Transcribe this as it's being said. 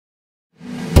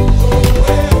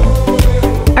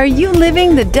Are you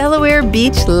living the Delaware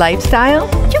Beach lifestyle?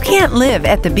 You can't live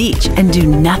at the beach and do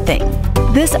nothing.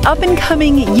 This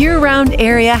up-and-coming year-round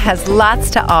area has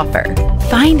lots to offer.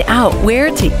 Find out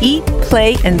where to eat,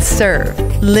 play, and serve.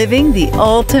 Living the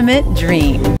ultimate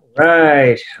dream.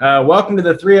 Right. Welcome to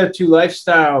the 302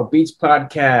 Lifestyle Beach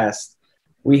Podcast.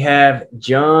 We have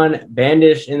Jon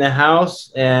Bandish in the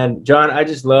house. And Jon, I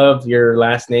just love your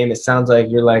last name. It sounds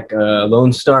like you're like a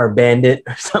Lone Star Bandit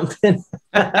or something.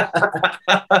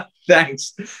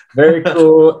 Thanks. Very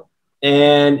cool.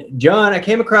 And Jon, I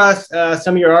came across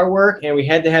some of your artwork and we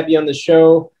had to have you on the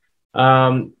show.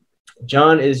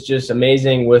 Jon is just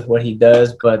amazing with what he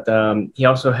does, but he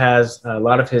also has a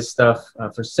lot of his stuff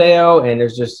for sale, and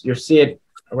there's just, you'll see it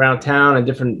around town in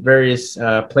different various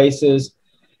places.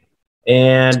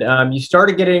 And you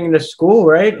started getting into school,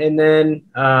 right? And then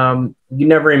you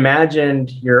never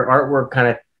imagined your artwork kind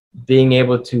of being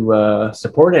able to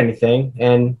support anything.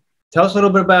 And tell us a little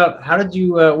bit about how did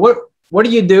you, what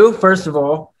do you do, first of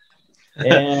all?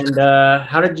 And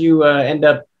how did you end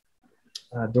up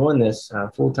doing this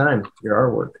full time, your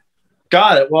artwork?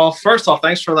 Got it. Well, first off,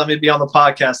 thanks for letting me be on the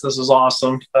podcast. This is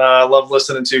awesome. I love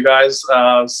listening to you guys.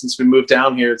 Since we moved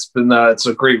down here, it's been it's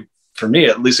a great, for me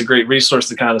at least, a great resource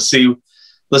to kind of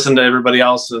listen to everybody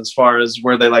else as far as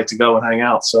where they like to go and hang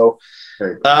out. So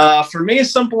for me,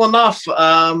 it's simple enough.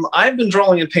 I've been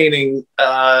drawing and painting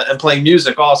and playing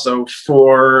music also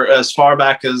for as far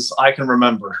back as I can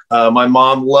remember. My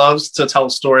mom loves to tell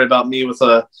a story about me with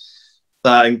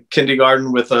in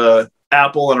kindergarten with a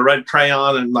apple and a red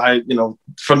crayon, and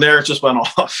from there it just went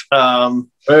off.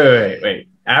 Wait.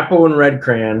 Apple and red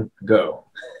crayon, go.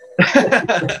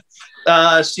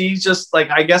 She just, like,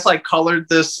 I guess I colored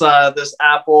this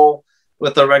apple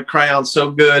with a red crayon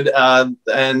so good,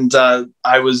 and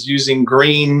I was using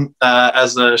green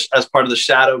as part of the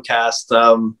shadow cast,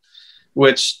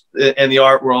 which in the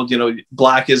art world,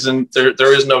 black isn't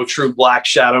there is no true black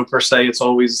shadow per se. It's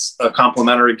always a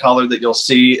complementary color that you'll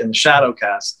see in the shadow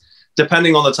cast,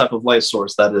 depending on the type of light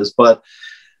source that is. But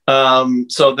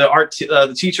so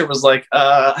the teacher was like,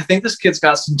 I think this kid's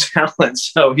got some talent.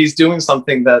 So he's doing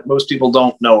something that most people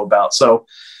don't know about. So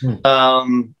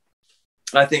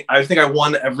I think I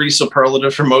won every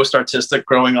superlative for most artistic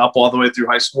growing up all the way through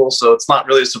high school. So it's not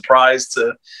really a surprise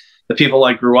to the people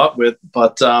I grew up with.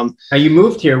 But now you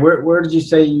moved here. Where did you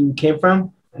say you came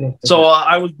from? So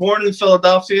I was born in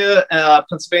Philadelphia,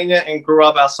 Pennsylvania, and grew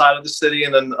up outside of the city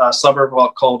in a suburb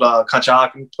called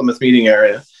Conshohocken, Plymouth Meeting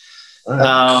area.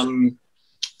 Right.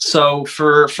 So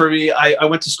for me, I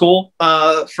went to school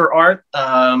for art.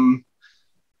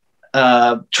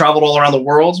 Traveled all around the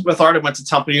world with art. I went to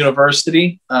Temple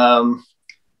University,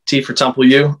 T for Temple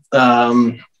U.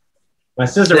 My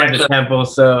sister went to Temple,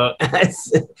 so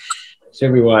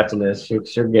she'll be watching this.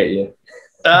 She'll get you.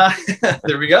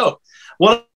 There we go.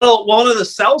 One of the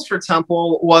sells for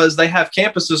Temple was they have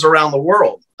campuses around the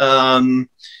world.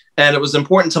 And it was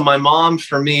important to my mom,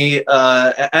 for me,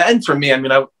 and for me. I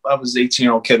mean, I was an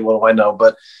 18-year-old kid. What do I know?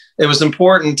 But it was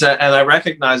important, and I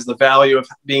recognized the value of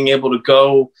being able to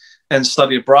go and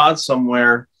study abroad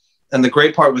somewhere. And the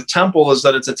great part with Temple is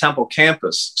that it's a Temple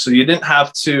campus. So you didn't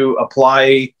have to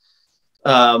apply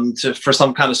for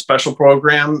some kind of special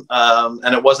program.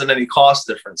 And it wasn't any cost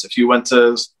difference. If you went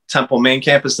to Temple main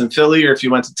campus in Philly, or if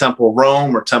you went to Temple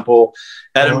Rome or Temple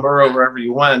Edinburgh, wherever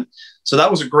you went. So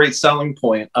that was a great selling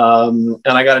point. And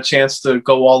I got a chance to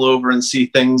go all over and see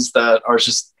things that are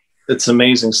just, it's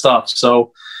amazing stuff.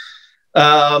 So,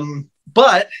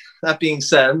 but that being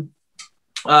said,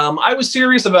 I was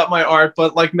serious about my art,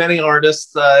 but like many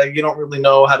artists, you don't really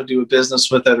know how to do a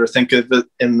business with it or think of it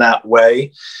in that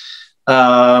way.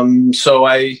 So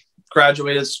I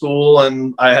graduated school,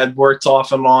 and I had worked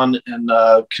off and on in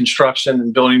construction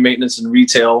and building maintenance and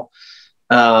retail.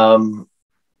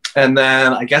 And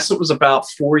then I guess it was about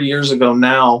 4 years ago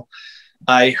now,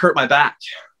 I hurt my back.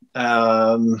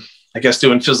 I guess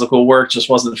doing physical work just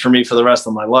wasn't for me for the rest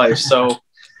of my life. So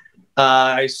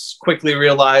I quickly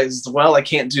realized, well, I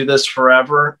can't do this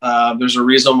forever. There's a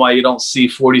reason why you don't see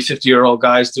 40, 50-year-old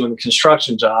guys doing a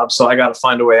construction job. So I got to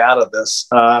find a way out of this.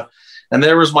 And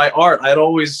there was my art. I'd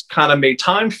always kind of made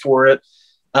time for it.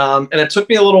 And it took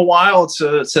me a little while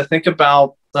to think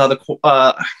about I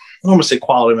don't want to say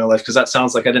quality of my life, because that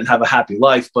sounds like I didn't have a happy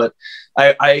life. But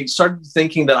I started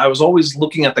thinking that I was always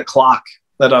looking at the clock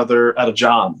at a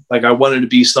job. Like I wanted to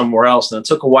be somewhere else. And it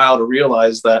took a while to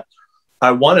realize that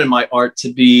I wanted my art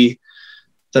to be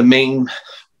the main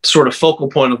sort of focal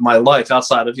point of my life,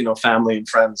 outside of, family and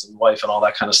friends and wife and all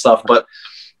that kind of stuff. But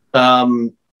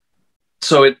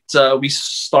so we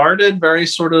started very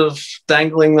sort of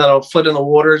dangling that foot in the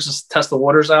water, just test the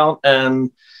waters out.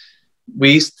 And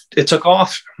it took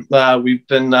off. We've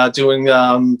been doing,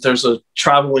 there's a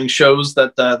traveling shows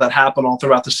that happen all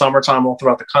throughout the summertime, all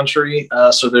throughout the country.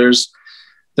 So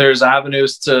there's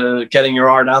avenues to getting your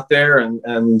art out there.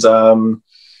 And I'm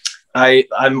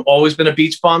always been a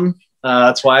beach bum.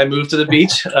 That's why I moved to the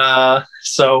beach.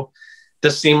 So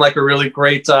this seemed like a really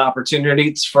great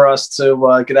opportunity for us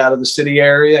to get out of the city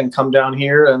area and come down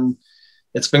here. And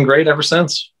it's been great ever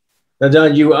since. Now,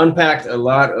 Jon, you unpacked a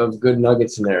lot of good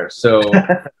nuggets in there. So,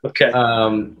 okay.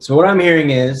 So what I'm hearing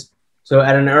is, so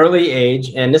at an early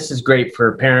age, and this is great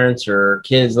for parents or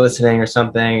kids listening or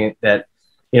something, that,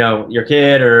 you know, your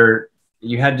kid or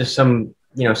you had just some,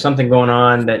 you know, something going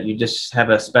on that you just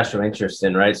have a special interest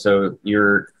in, right? So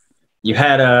you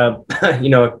had a, you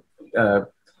know, a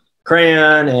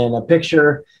crayon and a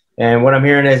picture. And what I'm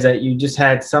hearing is that you just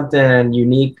had something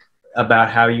unique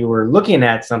about how you were looking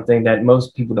at something that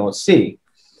most people don't see.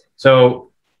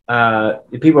 So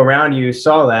the people around you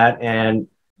saw that and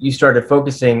you started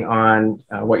focusing on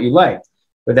what you liked.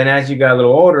 But then as you got a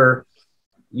little older,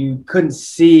 you couldn't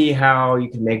see how you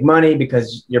could make money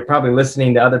because you're probably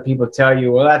listening to other people tell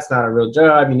you, well, that's not a real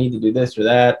job. You need to do this or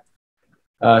that.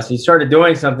 So you started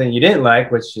doing something you didn't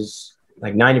like, which is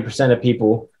like 90% of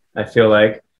people, I feel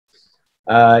like.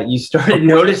 You started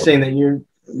noticing that you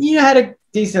had a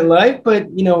decent life, but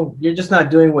you know, you're just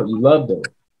not doing what you love doing.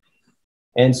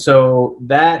 And so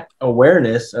that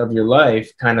awareness of your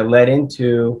life kind of led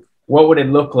into, what would it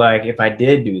look like if I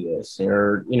did do this?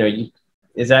 Or, you know,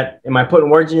 am I putting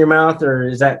words in your mouth, or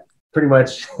is that pretty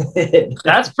much it?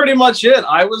 That's pretty much it.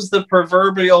 I was the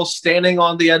proverbial standing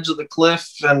on the edge of the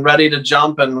cliff and ready to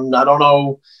jump. And I don't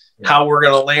know how we're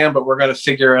going to land, but we're going to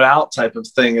figure it out type of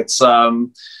thing. It's,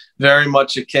 very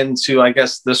much akin to, I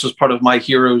guess this was part of my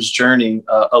hero's journey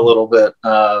a little bit.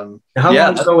 How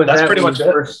long ago was that's that pretty much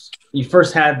you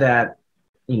first had that,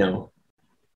 you know,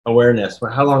 awareness?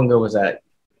 How long ago was that?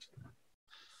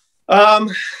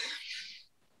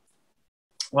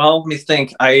 Well, let me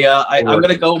think. I'm going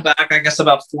to go back, I guess,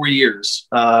 about 4 years.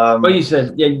 Oh, you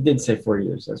said, yeah, you did say 4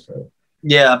 years. That's right.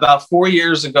 Yeah, about 4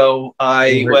 years ago,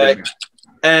 I went,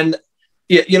 and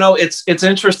you know, it's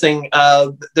interesting.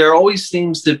 There always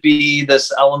seems to be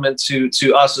this element to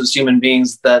us as human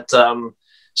beings that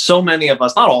so many of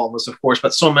us, not all of us, of course,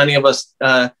 but so many of us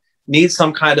need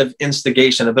some kind of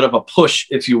instigation, a bit of a push,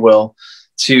 if you will,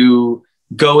 to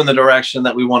go in the direction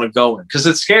that we want to go in. Because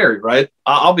it's scary, right?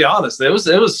 I'll be honest. It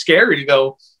was scary to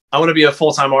go, I want to be a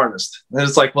full-time artist. And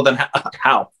it's like, well, then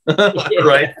how?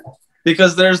 Right?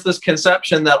 Because there's this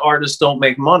conception that artists don't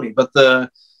make money, but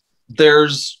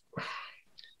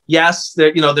yes,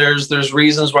 you know, there's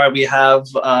reasons why we have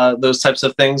those types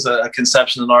of things, a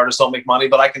conception that artists don't make money.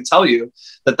 But I can tell you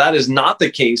that is not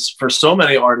the case for so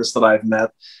many artists that I've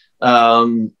met.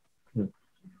 So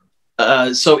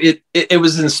it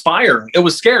was inspiring. It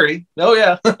was scary. Oh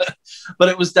yeah, but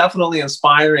it was definitely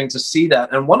inspiring to see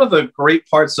that. And one of the great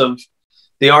parts of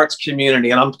the arts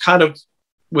community, and I'm kind of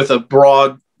with a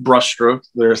broad brushstroke,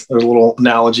 there's a little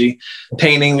analogy,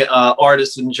 painting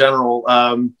artists in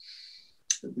general.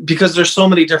 Because there's so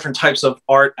many different types of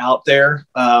art out there.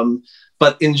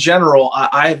 But in general,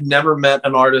 I have never met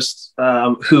an artist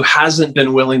who hasn't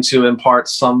been willing to impart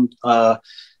some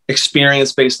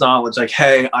experience-based knowledge. Like,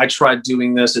 hey, I tried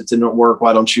doing this. It didn't work.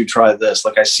 Why don't you try this?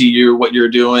 Like, I see what you're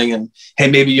doing. And hey,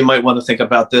 maybe you might want to think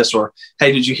about this. Or,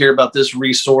 hey, did you hear about this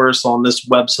resource on this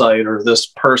website or this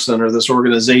person or this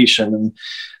organization?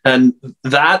 And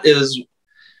that is,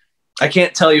 I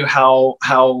can't tell you how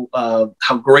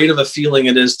great of a feeling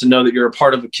it is to know that you're a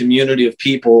part of a community of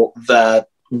people that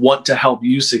want to help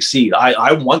you succeed.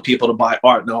 I want people to buy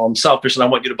art. No, I'm selfish and I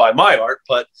want you to buy my art,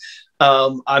 but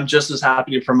I'm just as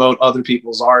happy to promote other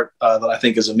people's art that I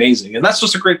think is amazing. And that's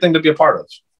just a great thing to be a part of.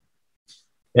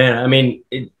 Yeah, I mean,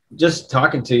 just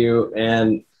talking to you,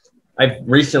 and I've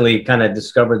recently kind of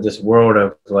discovered this world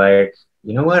of like,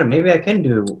 you know what, maybe I can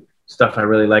do stuff I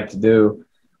really like to do,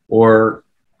 or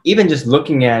even just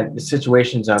looking at the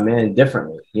situations I'm in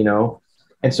differently, you know?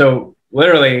 And so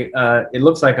literally, it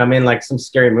looks like I'm in like some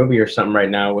scary movie or something right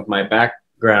now with my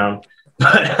background,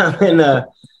 but I'm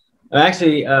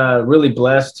actually really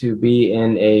blessed to be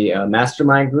in a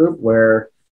mastermind group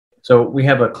so we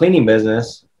have a cleaning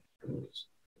business,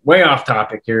 way off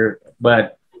topic here,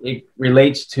 but it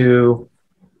relates to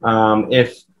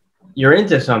if you're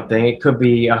into something, it could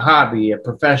be a hobby, a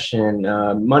profession,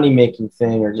 money-making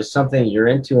thing, or just something you're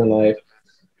into in life.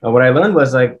 What I learned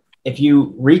was like, if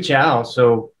you reach out,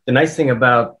 so the nice thing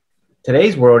about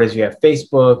today's world is you have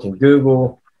Facebook and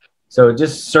Google. So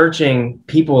just searching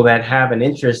people that have an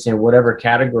interest in whatever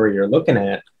category you're looking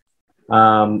at,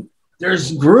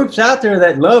 there's groups out there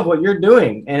that love what you're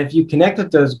doing. And if you connect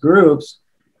with those groups,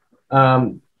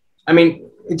 I mean,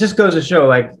 it just goes to show,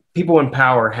 like, people in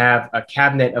power have a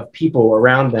cabinet of people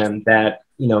around them that,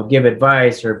 you know, give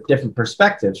advice or different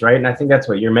perspectives, right? And I think that's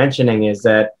what you're mentioning, is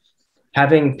that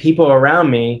having people around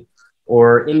me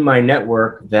or in my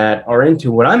network that are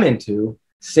into what I'm into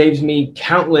saves me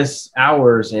countless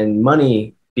hours and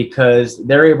money, because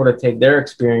they're able to take their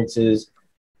experiences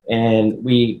and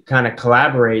we kind of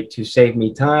collaborate to save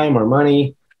me time or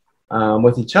money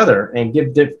with each other, and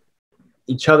give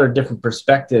each other different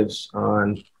perspectives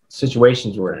on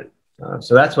situations we're in.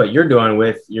 So that's what you're doing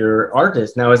with your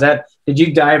artist. Now, did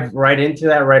you dive right into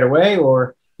that right away,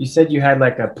 or you said you had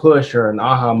like a push or an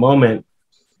aha moment?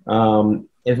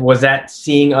 Was that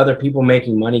seeing other people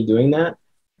making money doing that?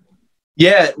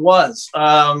 Yeah, it was.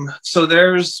 So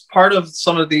there's part of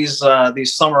some of these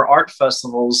summer art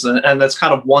festivals, and that's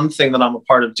kind of one thing that I'm a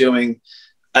part of doing.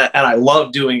 And I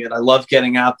love doing it. I love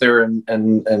getting out there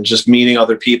and just meeting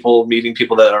other people, meeting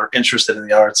people that are interested in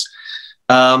the arts.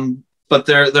 But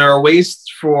there are ways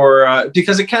for,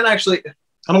 because it can actually,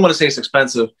 I don't want to say it's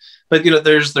expensive, but, you know,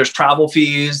 there's travel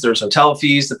fees, there's hotel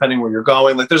fees, depending where you're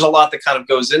going. Like, there's a lot that kind of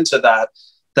goes into that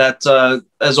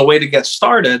as a way to get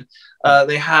started.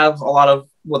 They have a lot of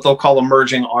what they'll call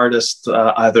emerging artists,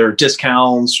 either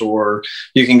discounts, or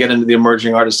you can get into the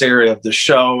emerging artist area of the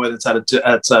show and it's at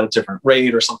a different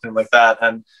rate or something like that.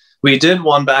 And we did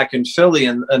one back in Philly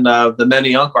in the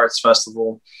Many Young Arts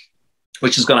Festival,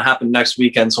 which is going to happen next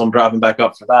weekend. So I'm driving back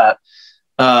up for that.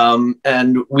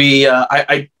 And we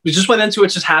just went into it,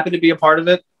 just happy to be a part of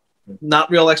it.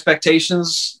 Not real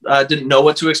expectations. Didn't know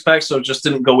what to expect. So just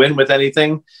didn't go in with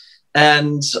anything.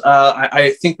 And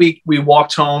I think we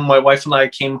walked home. My wife and I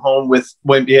came home with,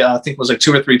 I think it was like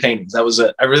 2 or 3 paintings. That was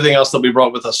it. Everything else that we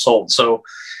brought with us sold. So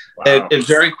wow. It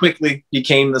very quickly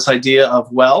became this idea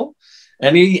of, well,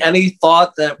 any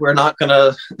thought that we're not going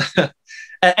to,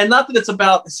 and not that it's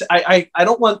about, I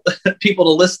don't want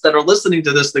people that are listening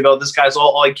to this to go, this guy's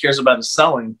all he cares about is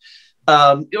selling.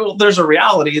 There's a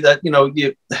reality that, you know,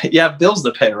 you have bills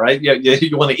to pay, right?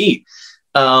 You want to eat.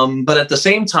 But at the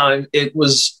same time, it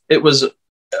was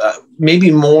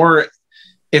maybe more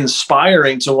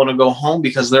inspiring to want to go home,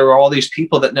 because there are all these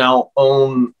people that now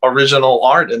own original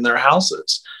art in their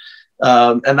houses.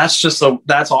 And that's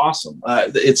that's awesome.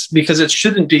 It's because it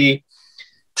shouldn't be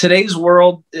today's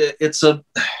world. It's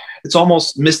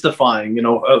almost mystifying, you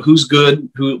know, who's good,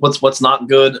 what's not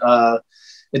good.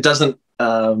 It doesn't,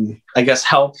 I guess,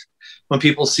 help when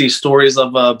people see stories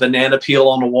of a banana peel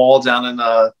on the wall down in,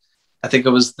 I think it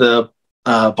was the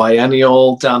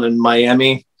Biennial down in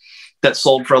Miami that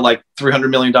sold for like $300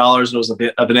 million. And it was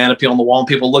a banana peel on the wall. And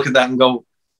people look at that and go,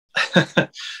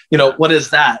 you know, what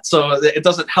is that? So it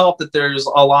doesn't help that there's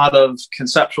a lot of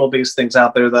conceptual based things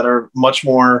out there that are much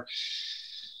more,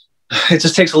 it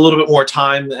just takes a little bit more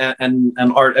time and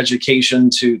art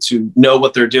education to know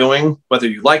what they're doing. Whether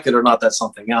you like it or not, that's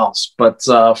something else. But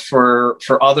for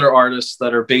other artists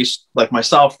that are based, like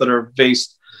myself, that are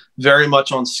based very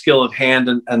much on skill of hand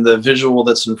and the visual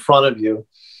that's in front of you,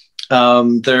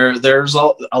 there's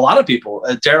a lot of people,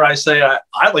 dare I say,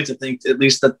 I like to think at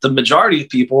least that the majority of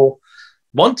people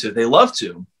want to, they love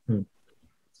to.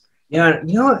 Yeah,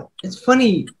 you know what? It's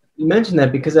funny you mentioned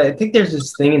that, because I think there's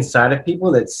this thing inside of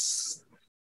people that's,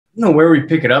 I don't know where we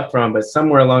pick it up from, but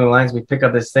somewhere along the lines we pick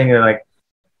up this thing that, like,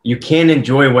 you can't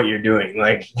enjoy what you're doing.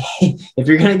 Like, if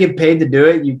you're gonna get paid to do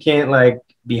it, you can't like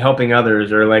be helping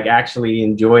others or like actually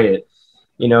enjoy it,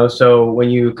 you know? So when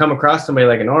you come across somebody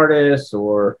like an artist,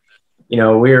 or, you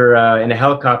know, we were in a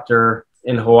helicopter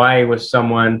in Hawaii with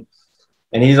someone,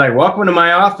 and he's like, welcome to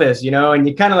my office, you know, and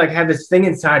you kind of like have this thing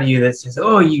inside of you that says,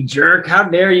 oh, you jerk, how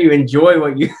dare you enjoy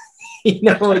what you, you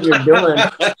know, what you're doing.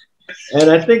 And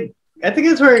I think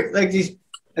that's where, like,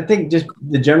 I think just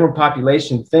the general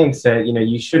population thinks that, you know,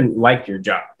 you shouldn't like your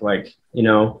job, like, you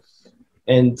know.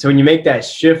 And so when you make that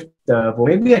shift of, well,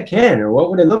 maybe I can, or what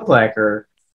would it look like,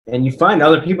 and you find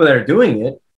other people that are doing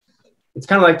it, it's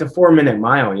kind of like the 4-minute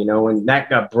mile, you know. When that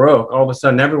got broke, all of a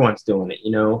sudden everyone's doing it,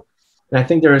 you know. And I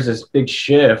think there is this big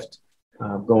shift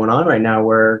going on right now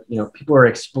where, you know, people are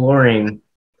exploring,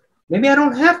 maybe I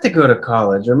don't have to go to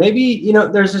college, or maybe, you know,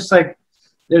 there's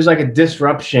a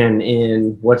disruption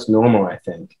in what's normal, I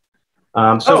think.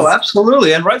 Oh,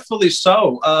 absolutely. And rightfully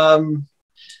so.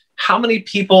 How many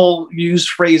people use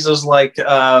phrases like, you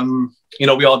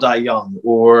know, we all die young,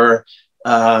 or,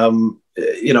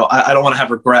 you know, I don't want to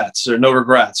have regrets, or no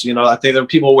regrets. You know, I think there were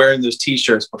people wearing those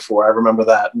T-shirts before. I remember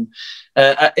that. And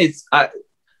I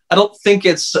don't think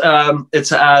it's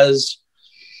as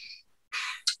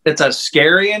it's as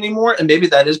scary anymore. And maybe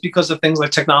that is because of things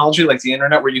like technology, like the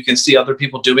internet, where you can see other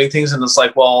people doing things. And it's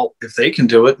like, well, if they can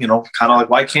do it, you know, kind of like,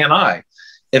 why can't I?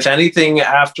 If anything,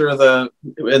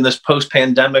 in this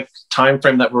post-pandemic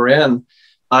timeframe that we're in,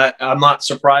 I'm not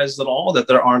surprised at all that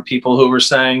there aren't people who are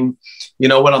saying, you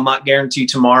know what, I'm not guaranteed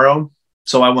tomorrow,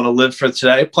 so I want to live for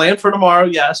today. Plan for tomorrow,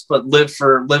 yes, but live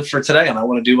for today, and I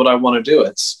want to do what I want to do.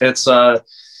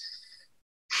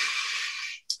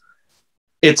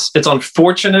 It's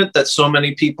unfortunate that so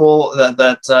many people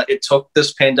that it took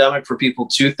this pandemic for people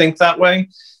to think that way.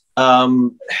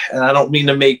 And I don't mean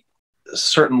to make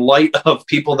certain light of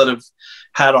people that have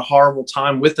had a horrible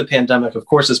time with the pandemic. Of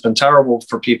course, it's been terrible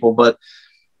for people, but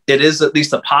it is at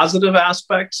least a positive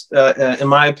aspect, in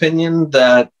my opinion,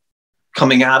 that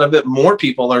coming out of it, more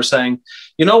people are saying,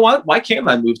 you know what, why can't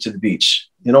I move to the beach?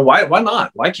 You know, why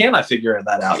not? Why can't I figure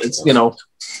that out? It's, you know,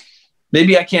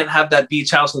 maybe I can't have that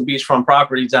beach house and beachfront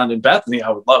property down in Bethany. I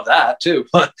would love that too.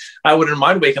 But I wouldn't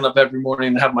mind waking up every morning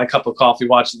and have my cup of coffee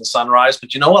watching the sunrise.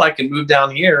 But you know what? I can move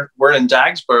down here. We're in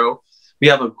Dagsboro. We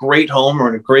have a great home. We're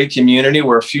in a great community.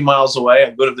 We're a few miles away.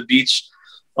 I go to the beach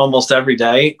almost every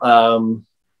day.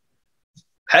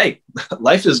 Hey,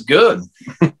 life is good.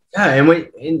 Yeah, and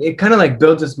it kind of like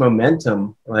builds this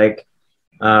momentum. Like,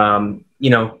 you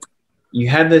know, you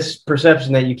have this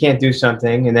perception that you can't do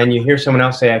something, and then you hear someone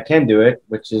else say, I can do it,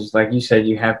 which is, like you said,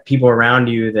 you have people around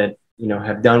you that, you know,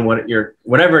 have done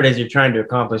whatever it is you're trying to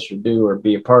accomplish or do or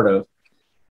be a part of.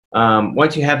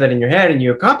 Once you have that in your head and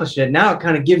you accomplish it, now it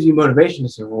kind of gives you motivation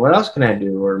to say, well, what else can I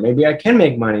do? Or maybe I can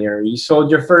make money, or you sold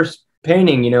your first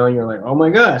painting, you know, and you're like, oh my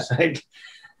gosh, like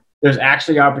there's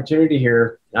actually opportunity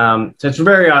here. So it's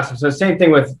very awesome. So same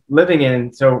thing with living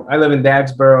in, so I live in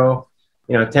Dagsboro,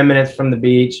 you know, 10 minutes from the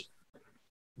beach.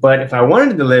 But if I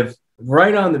wanted to live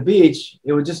right on the beach,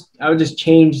 I would just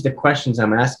change the questions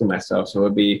I'm asking myself. So it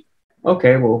would be,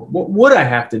 okay, well, what would I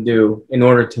have to do in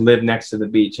order to live next to the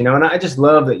beach? You know, and I just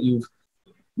love that you've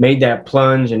made that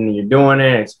plunge and you're doing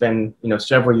it. It's been, you know,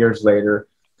 several years later.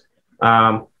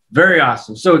 Very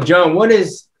awesome. So John,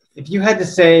 if you had to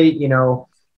say, you know,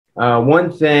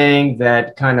 one thing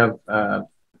that kind of,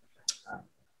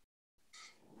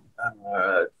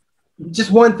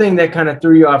 just one thing that kind of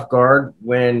threw you off guard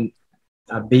when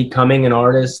becoming an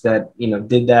artist that, you know,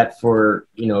 did that for,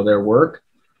 you know, their work.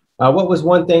 What was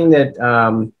one thing that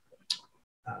I'm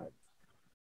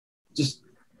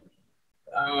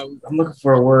looking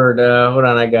for a word. Hold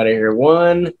on, I got it here.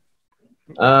 One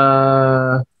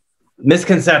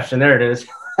misconception. There it is.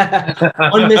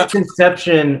 One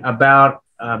misconception about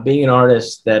being an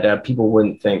artist that people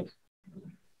wouldn't think.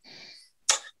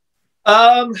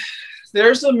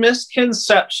 There's a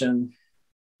misconception.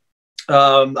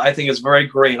 I think it's very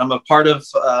great. I'm a part of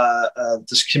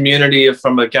this community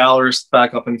from a gallerist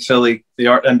back up in Philly, the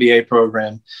Art MBA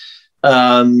program.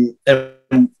 And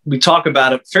we talk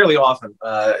about it fairly often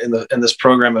in this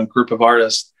program and group of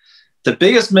artists. The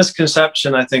biggest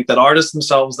misconception I think that artists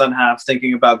themselves then have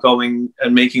thinking about going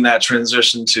and making that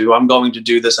transition to, I'm going to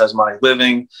do this as my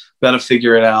living, got to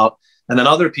figure it out. And then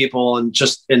other people, and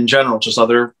just in general, just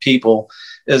other people,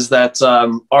 is that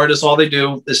artists, all they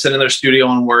do is sit in their studio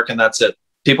and work, and that's it.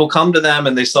 People come to them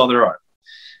and they sell their art.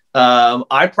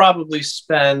 I probably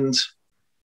spend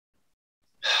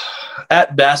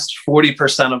at best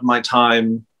 40% of my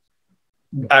time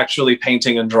actually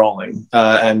painting and drawing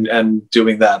and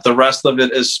doing that. The rest of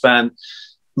it is spent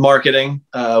marketing,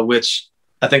 which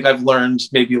I think I've learned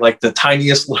maybe like the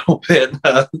tiniest little bit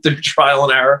through trial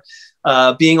and error,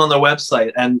 being on their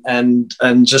website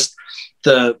and just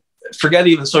forget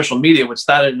even social media, which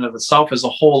that in and of itself is a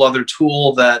whole other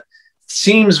tool that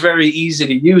seems very easy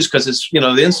to use because it's, you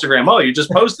know, the Instagram, oh, you just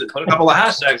posted, put a couple of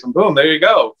hashtags and boom, there you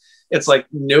go. It's like,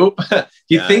 nope.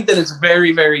 You think that it's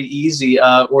very, very easy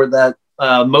or that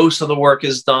most of the work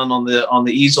is done on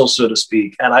the easel, so to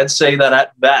speak. And I'd say that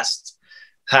at best,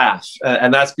 half,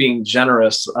 and that's being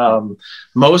generous.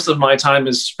 Most of my time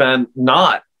is spent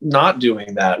not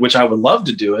doing that, which I would love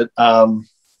to do it.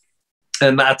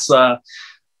 And that's,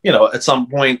 you know, at some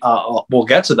point we'll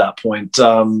get to that point.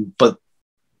 But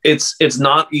it's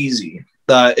not easy.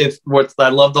 I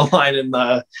love the line in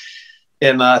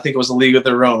I think it was A League of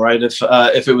Their Own, right?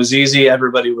 If it was easy,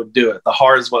 everybody would do it. The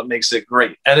hard is what makes it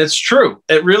great. And it's true.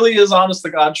 It really is, honest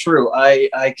to God, true.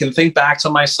 I can think back to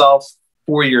myself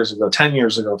 4 years ago, 10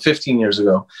 years ago, 15 years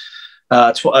ago,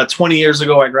 20 years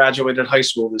ago, I graduated high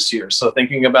school this year. So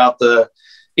thinking about the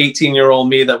 18-year-old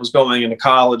me that was going into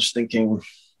college thinking,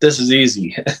 this is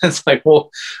easy. It's like, well,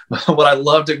 would I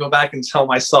love to go back and tell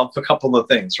myself a couple of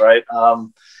things, right?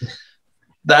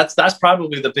 that's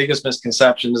probably the biggest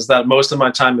misconception, is that most of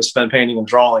my time is spent painting and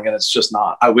drawing, and it's just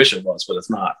not. I wish it was, but it's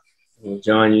not. Well,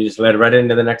 John, you just led right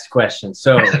into the next question.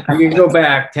 So if you can go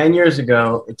back 10 years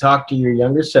ago and talk to your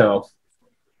younger self,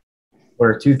 what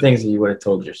are 2 things that you would have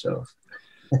told yourself?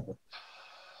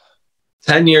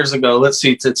 10 years ago, let's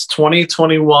see, it's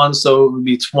 2021, so it would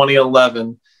be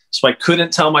 2011. So I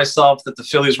couldn't tell myself that the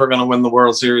Phillies were going to win the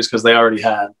World Series because they already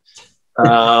had.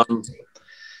 Or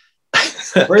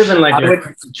even like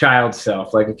your child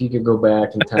self, like if you could go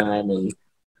back in time and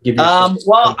give yourself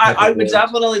well, I would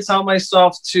definitely tell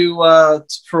myself to,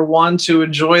 for one, to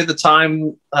enjoy the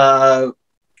time,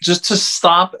 just to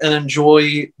stop and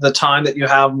enjoy the time that you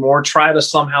have more. Try to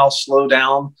somehow slow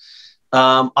down.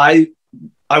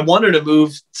 I wanted to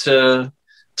move to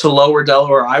Lower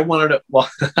Delaware. I wanted to, well,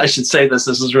 I should say this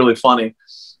is really funny.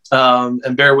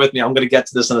 And bear with me, I'm going to get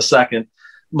to this in a second.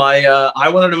 I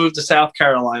wanted to move to South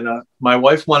Carolina. My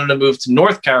wife wanted to move to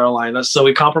North Carolina, so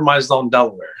we compromised on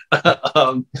Delaware. We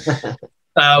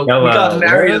got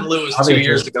married in Lewis 2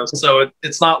 years ago, so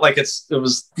it's not like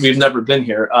we've never been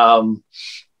here.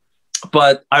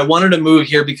 But I wanted to move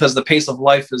here because the pace of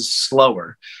life is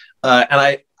slower.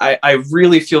 And I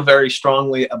really feel very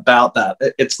strongly about that.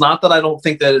 It's not that I don't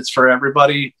think that it's for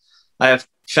everybody. I have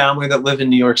family that live in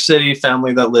New York City,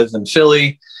 family that live in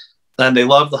Philly, and they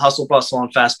love the hustle bustle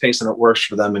and fast pace, and it works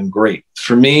for them, and great.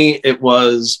 For me, it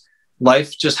was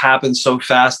life just happens so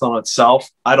fast on itself.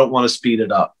 I don't want to speed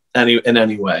it up in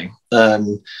any way.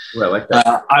 Well, I like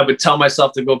that. I would tell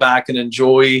myself to go back and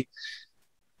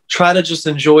try to just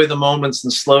enjoy the moments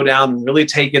and slow down and really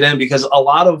take it in, because a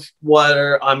lot of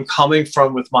where I'm coming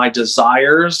from with my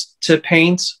desires to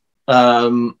paint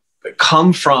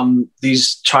come from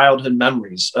these childhood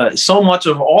memories. So much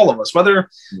of all of us, whether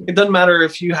it doesn't matter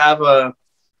if you have a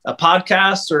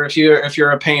podcast or if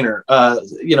you're a painter,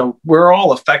 we're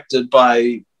all affected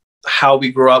by how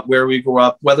we grew up, where we grew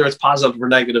up, whether it's positive or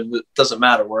negative, it doesn't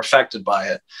matter. We're affected by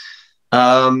it.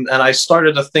 And I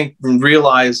started to think and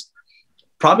realize,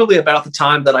 probably about the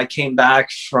time that I came back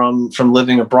from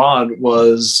living abroad,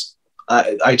 was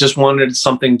I just wanted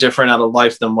something different out of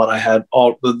life than what I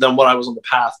was on the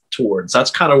path towards.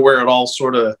 That's kind of where it all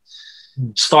sort of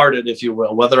started, if you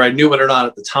will, whether I knew it or not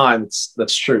at the time.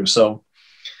 That's true. So,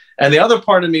 and the other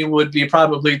part of me would be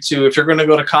probably if you're going to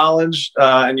go to college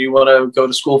and you want to go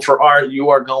to school for art, you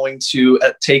are going to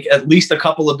take at least a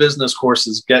couple of business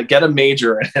courses, get a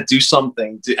major and do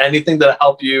something, do anything to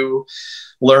help you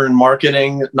learn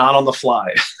marketing, not on the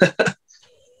fly.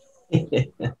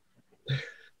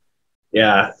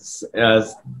 Yeah,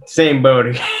 same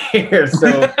boat here.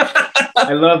 So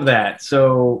I love that.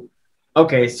 So,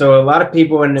 okay, so a lot of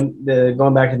people,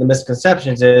 going back to the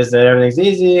misconceptions, is that everything's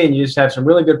easy and you just have some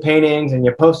really good paintings and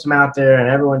you post them out there and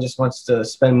everyone just wants to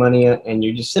spend money and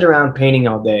you just sit around painting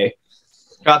all day.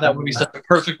 God, that would be such a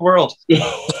perfect world.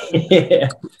 Yeah,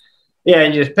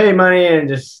 and you just pay money and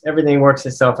just everything works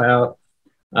itself out.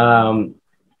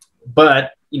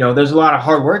 But there's a lot of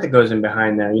hard work that goes in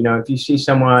behind that. If you see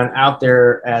someone out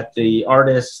there at the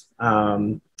artist,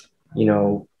 what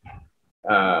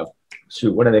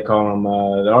do they call them?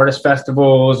 The artist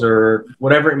festivals or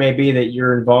whatever it may be that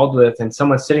you're involved with, and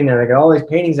someone's sitting there, they got all these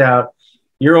paintings out.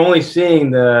 You're only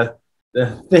seeing the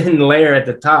thin layer at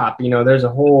the top. There's a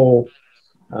whole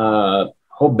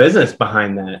business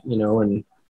behind that, and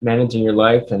managing your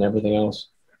life and everything else.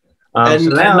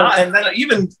 And then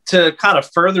even to kind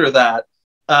of further that,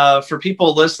 for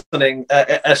people listening,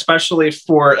 especially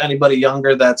for anybody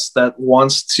younger that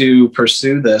wants to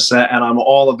pursue this, and I'm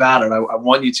all about it. I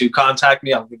want you to contact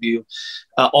me. I'll give you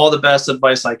all the best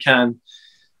advice I can.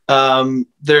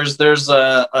 There's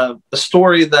a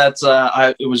story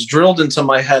that it was drilled into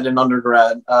my head in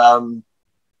undergrad.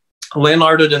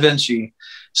 Leonardo da Vinci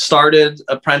started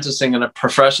apprenticing in a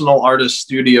professional artist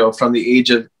studio from the age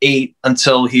of 8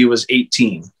 until he was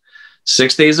 18.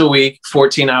 6 days a week,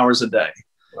 14 hours a day.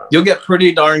 Wow. You'll get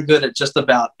pretty darn good at just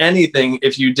about anything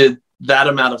if you did that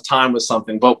amount of time with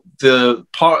something. But the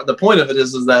point of it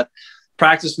is that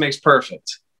practice makes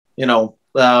perfect. I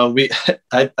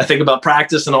think about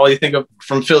practice, and all you think of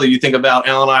from Philly, you think about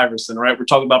Allen Iverson, right? We're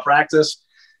talking about practice,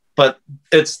 but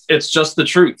it's just the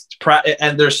truth.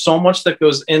 And there's so much that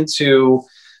goes into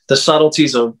the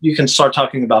subtleties of, you can start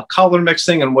talking about color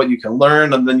mixing and what you can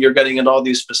learn, and then you're getting into all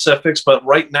these specifics. But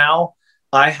right now,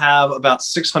 I have about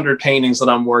 600 paintings that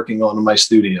I'm working on in my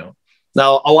studio.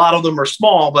 Now, a lot of them are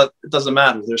small, but it doesn't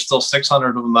matter. There's still 600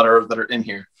 of them that are in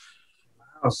here.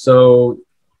 Wow. So,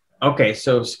 okay,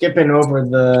 so skipping over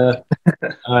the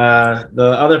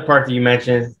other part that you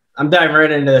mentioned, I'm diving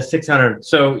right into the 600.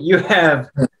 So you have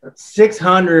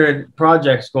 600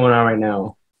 projects going on right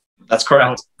now. That's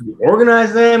correct. You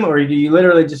organize them, or do you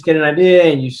literally just get an idea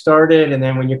and you start it, and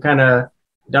then when you're kind of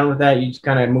done with that, you just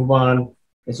kind of move on?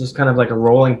 It's just kind of like a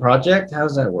rolling project. How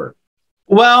does that work?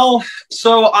 Well,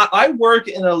 so I work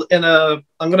in a,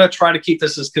 I'm going to try to keep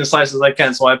this as concise as I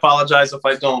can. So I apologize if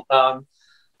I don't.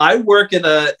 I work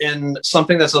in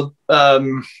something that's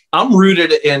I'm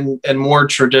rooted in more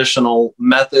traditional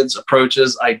methods,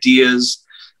 approaches, ideas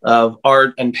of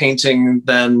art and painting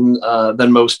than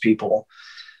most people.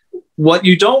 What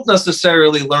you don't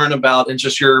necessarily learn about in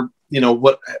just your,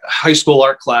 what high school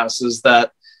art class is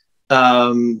that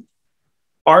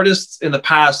artists in the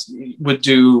past would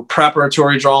do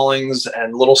preparatory drawings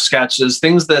and little sketches,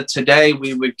 things that today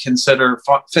we would consider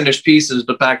finished pieces,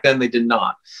 but back then they did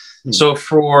not. So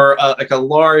for like a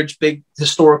large, big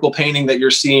historical painting that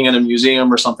you're seeing in a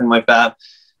museum or something like that,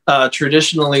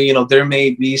 traditionally, there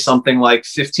may be something like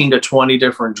 15 to 20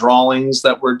 different drawings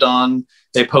that were done.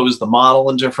 They pose the model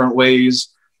in different ways.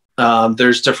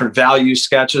 There's different value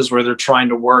sketches where they're trying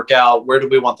to work out, where do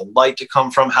we want the light to come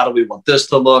from? How do we want this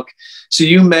to look? So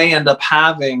you may end up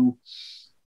having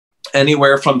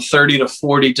anywhere from 30 to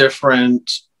 40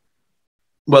 different,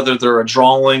 whether they're a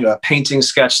drawing, a painting,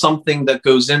 sketch, something that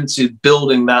goes into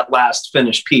building that last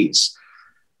finished piece.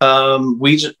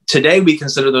 Today we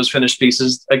consider those finished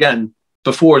pieces. Again,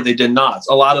 before they did not.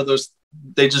 A lot of those,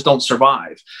 they just don't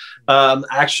survive.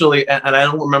 Actually, and I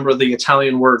don't remember the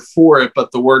Italian word for it,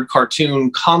 but the word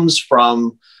cartoon comes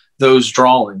from those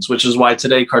drawings, which is why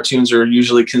today cartoons are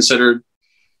usually considered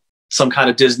some kind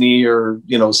of Disney or,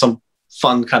 some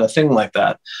fun kind of thing like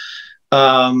that.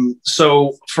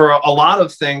 So for a lot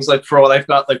of things, like for what I've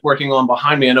got like working on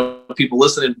behind me, I know people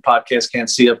listening to the podcast can't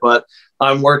see it, but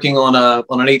I'm working on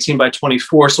an 18 by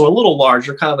 24, so a little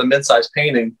larger, kind of a mid-sized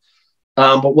painting.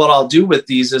 But what I'll do with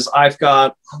these is I've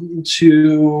got 1,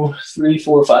 2, 3,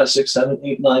 4, 5, 6, 7,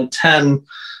 8, 9, 10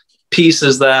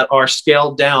 pieces that are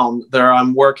scaled down. There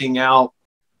I'm working out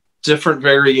different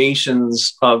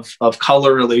variations of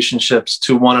color relationships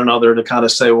to one another to kind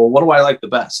of say, well, what do I like the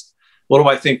best? What do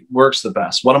I think works the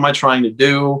best? What am I trying to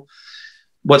do?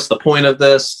 What's the point of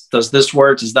this? Does this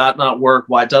work? Does that not work?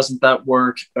 Why doesn't that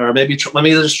work? Or maybe let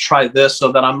me just try this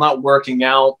so that I'm not working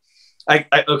out.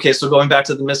 Okay, so going back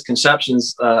to the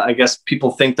misconceptions, I guess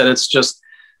people think that it's just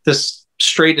this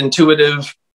straight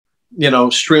intuitive,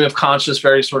 stream of conscious,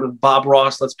 very sort of Bob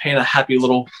Ross, let's paint a happy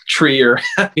little tree or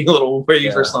happy little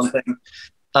wave or something.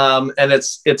 And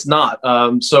it's not.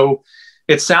 So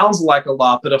it sounds like a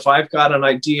lot, but if I've got an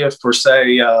idea for,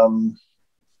 say, I'm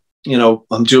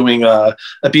doing a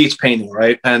beach painting,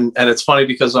 right? And it's funny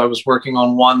because I was working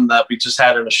on one that we just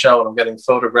had in a show and I'm getting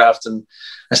photographed. And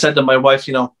I said to my wife,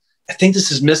 I think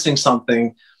this is missing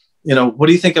something. What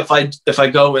do you think if I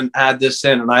go and add this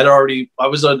in? And I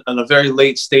was on a very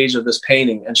late stage of this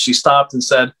painting. And she stopped and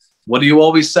said, what do you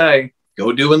always say?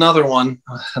 Go do another one.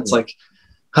 It's like,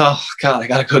 oh God, I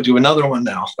got to go do another one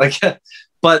now. Like,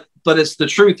 but it's the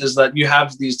truth is that you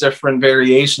have these different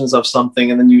variations of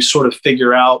something and then you sort of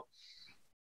figure out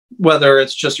whether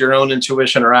it's just your own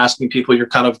intuition or asking people, you're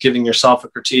kind of giving yourself a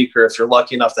critique, or if you're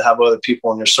lucky enough to have other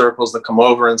people in your circles that come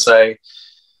over and say,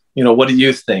 what do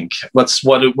you think? What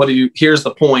do you, here's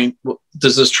the point.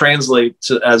 Does this translate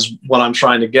to as what I'm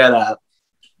trying to get at?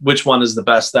 Which one is the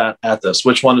best at this?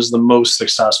 Which one is the most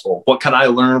successful? What can I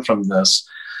learn from this?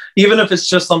 Even if it's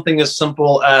just something as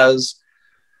simple as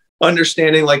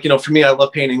understanding, like, for me, I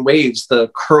love painting waves, the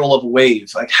curl of a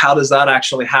wave. Like, how does that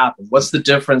actually happen? What's the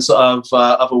difference of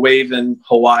a wave in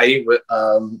Hawaii?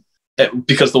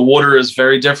 Because the water is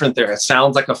very different there. It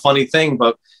sounds like a funny thing,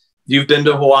 but you've been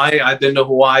to Hawaii. I've been to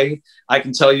Hawaii. I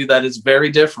can tell you that it's very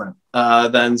different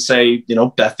than, say,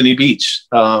 Bethany Beach.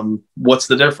 What's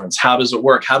the difference? How does it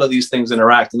work? How do these things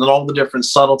interact? And then all the different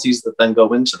subtleties that then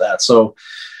go into that. So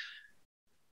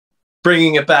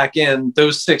bringing it back in,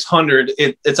 those 600,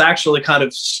 it's actually kind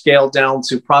of scaled down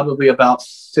to probably about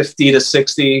 50 to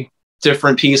 60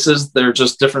 different pieces. They're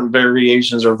just different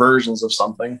variations or versions of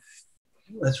something.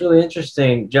 That's really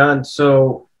interesting, John.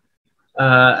 So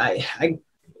I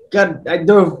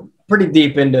dove pretty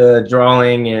deep into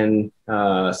drawing and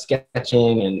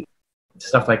sketching and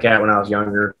stuff like that when I was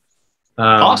younger.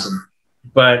 Awesome.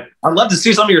 But I'd love to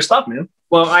see some of your stuff, man.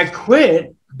 Well, I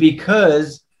quit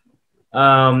because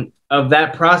of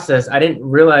that process. I didn't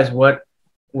realize what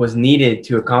was needed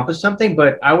to accomplish something,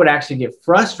 but I would actually get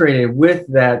frustrated with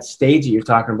that stage that you're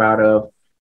talking about of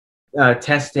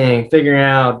testing, figuring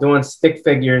out, doing stick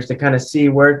figures to kind of see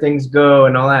where things go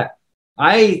and all that.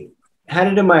 I had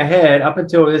it in my head up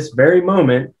until this very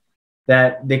moment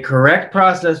that the correct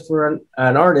process for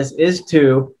an artist is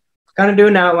to kind of do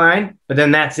an outline, but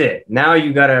then that's it. Now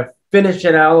you got to finish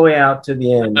it all the way out to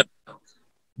the end.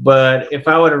 But if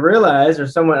I would have realized, or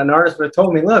an artist would have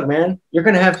told me, look, man, you're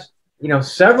going to have,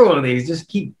 several of these, just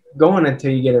keep going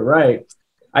until you get it right.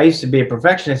 I used to be a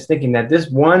perfectionist thinking that this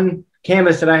one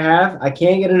canvas that I have, I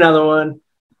can't get another one.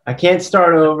 I can't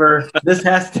start over. This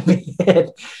has to be it.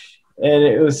 And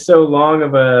it was so long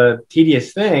of a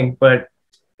tedious thing. But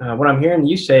what I'm hearing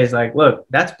you say is like, look,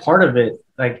 that's part of it.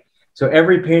 Like, so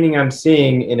every painting I'm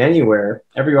seeing in anywhere,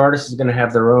 every artist is going to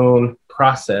have their own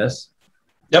process.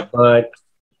 Yep. But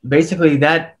basically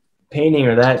that painting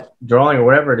or that drawing or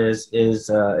whatever it is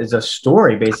a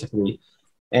story basically.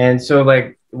 And so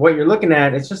like what you're looking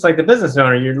at, it's just like the business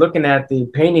owner, you're looking at the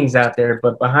paintings out there,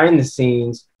 but behind the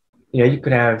scenes, you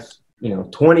could have,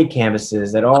 20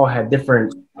 canvases that all had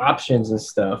different options and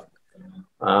stuff.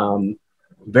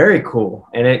 Very cool.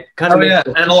 And it kind of,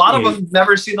 and a lot of them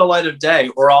never see the light of day,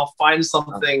 or I'll find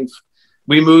something.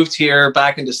 We moved here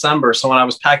back in December. So when I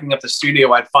was packing up the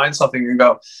studio, I'd find something and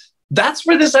go, that's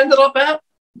where this ended up at.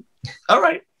 All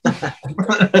right.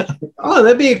 Oh,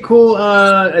 that'd be a cool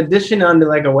addition onto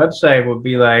like a website. Would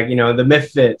be like, the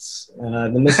Misfits,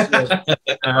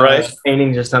 right,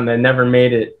 paintings or something that never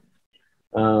made it.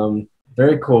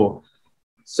 Very cool.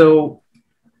 So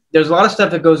there's a lot of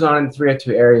stuff that goes on in the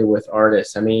 302 area with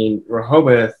artists. I mean,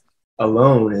 Rehoboth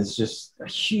alone is just a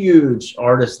huge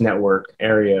artist network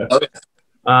area. Okay.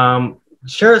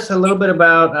 Share us a little bit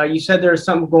about, you said there's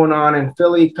something going on in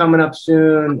Philly coming up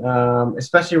soon,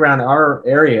 especially around our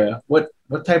area. What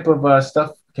type of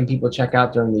stuff can people check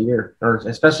out during the year, or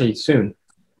especially soon?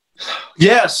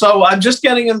 Yeah, so I'm just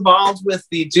getting involved with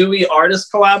the Dewey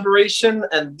Artist Collaboration,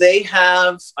 and they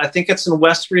have, I think it's in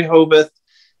West Rehoboth,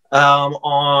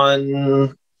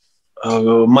 on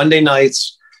Monday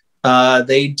nights.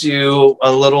 They do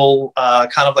a little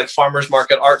kind of like farmers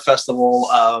market art festival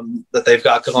that they've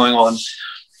got going on.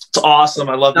 It's awesome.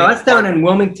 I love it. That's down in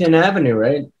Wilmington Avenue,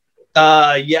 right?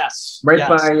 Yes. Right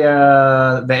by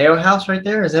the ale house right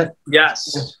there, is that?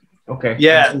 Yes. Okay.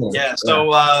 Yeah.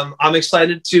 So I'm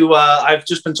excited to, I've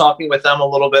just been talking with them a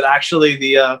little bit. Actually,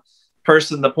 the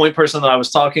point person that I was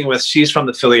talking with, she's from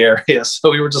the Philly area.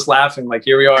 So we were just laughing, like,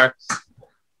 here we are.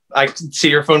 I can see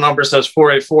your phone number says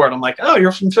 484. And I'm like, oh,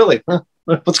 you're from Philly. Huh?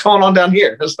 What's going on down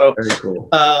here? So very cool.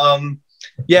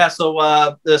 Yeah.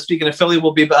 So speaking of Philly,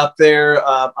 we'll be up there.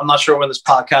 I'm not sure when this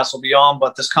podcast will be on,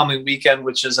 but this coming weekend,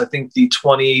 which is, I think, the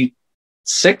 26th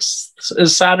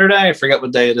is Saturday. I forget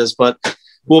what day it is, but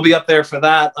we'll be up there for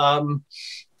that.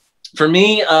 For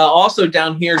me, also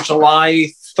down here, July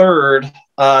 3rd,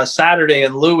 Saturday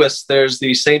in Lewis, there's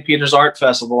the St. Peter's Art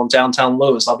Festival in downtown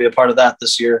Lewis. I'll be a part of that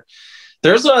this year.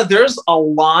 There's a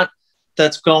lot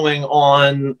that's going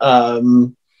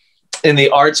on in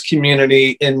the arts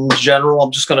community in general.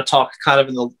 I'm just going to talk kind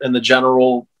of in the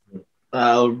general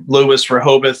Lewis,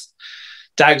 Rehoboth,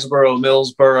 Dagsboro,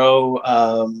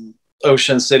 Millsboro,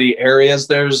 Ocean City areas.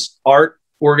 There's art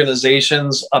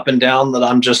organizations up and down that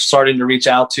I'm just starting to reach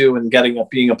out to and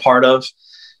being a part of.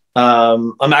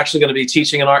 I'm actually going to be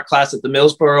teaching an art class at the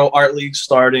Millsboro Art League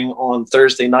starting on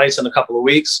Thursday nights in a couple of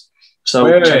weeks. So,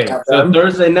 so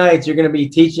Thursday nights, you're going to be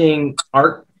teaching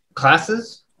art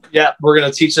classes? Yeah, we're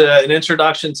going to teach an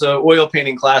introduction to oil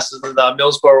painting classes in the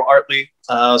Millsboro Art League.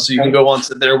 So you can go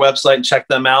onto their website and check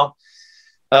them out.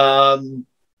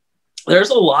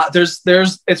 There's a lot.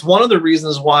 It's one of the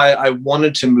reasons why I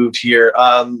wanted to move here.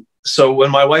 So when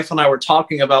my wife and I were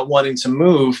talking about wanting to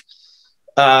move,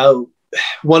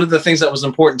 one of the things that was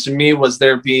important to me was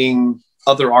there being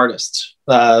other artists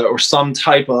or some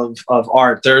type of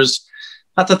art. There's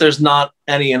not that there's not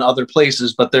any in other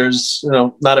places, but there's,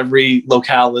 not every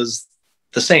locale is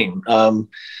the same.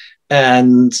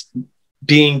 And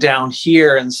being down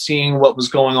here and seeing what was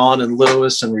going on in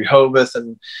Lewis and Rehoboth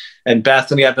and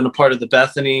Bethany, I've been a part of the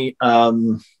Bethany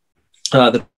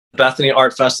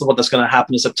Art Festival that's going to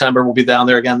happen in September. We'll be down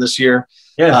there again this year.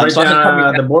 Yeah, it's right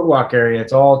down the boardwalk area.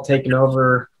 It's all taken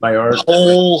over by art. The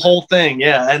whole thing,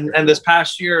 yeah. And this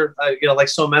past year, like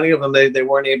so many of them, they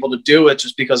weren't able to do it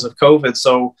just because of COVID.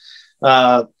 So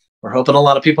we're hoping a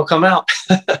lot of people come out.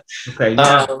 Okay,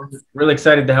 yeah. Really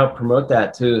excited to help promote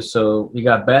that too. So you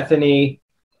got Bethany,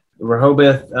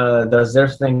 Rehoboth does their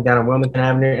thing down on Wilmington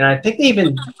Avenue, and I think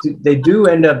they do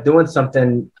end up doing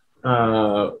something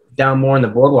down more in the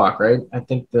boardwalk, right? I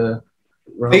think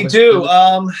they do,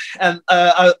 and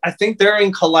I think they're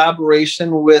in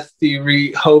collaboration with the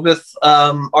Rehoboth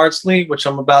Arts League, which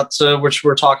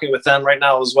we're talking with them right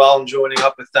now as well, and joining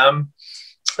up with them.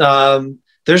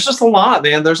 There's just a lot,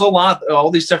 man. There's a lot,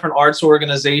 all these different arts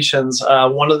organizations.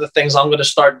 One of the things I'm going to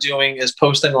start doing is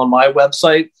posting on my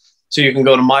website. So you can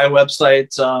go to my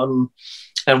website,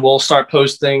 and we'll start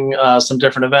posting some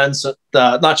different events,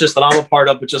 not just that I'm a part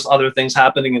of, but just other things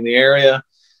happening in the area.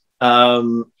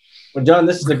 Well, John,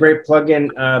 this is a great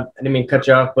plug-in. I didn't mean to cut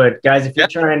you off, but guys, if you're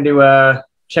trying to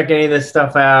check any of this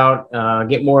stuff out,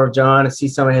 get more of John and see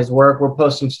some of his work, we'll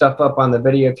post some stuff up on the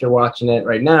video if you're watching it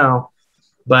right now.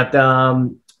 But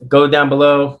go down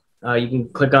below. You can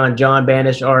click on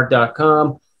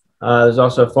jonbandishart.com. There's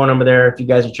also a phone number there if you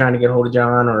guys are trying to get hold of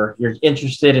John or you're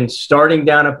interested in starting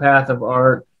down a path of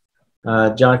art.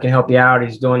 John can help you out.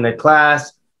 He's doing the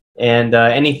class, and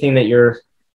anything that you're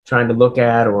trying to look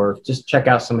at or just check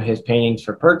out some of his paintings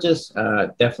for purchase,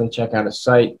 definitely check out his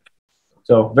site.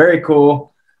 So very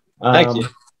cool. Thank you.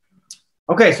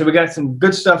 Okay, so we got some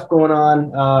good stuff going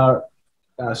on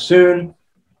soon,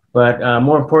 but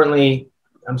more importantly,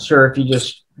 I'm sure if you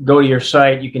just go to your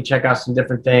site, you can check out some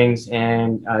different things,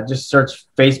 and just search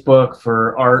Facebook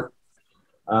for art.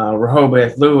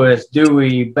 Rehoboth, Lewis,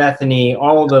 Dewey, Bethany,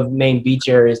 all the main beach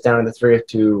areas down in the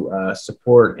 302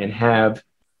 support and have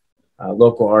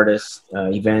local artists,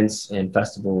 events, and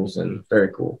festivals, and very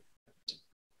cool.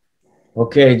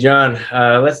 Okay, John,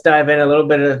 let's dive in a little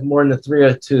bit more in the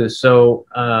 302. So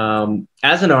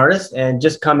as an artist and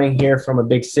just coming here from a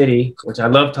big city, which I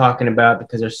love talking about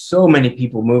because there's so many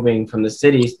people moving from the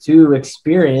cities to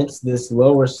experience this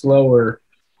lower, slower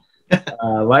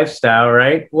lifestyle,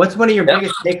 right? What's one of your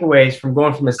biggest takeaways from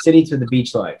going from a city to the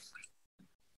beach life?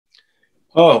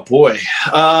 Oh, boy.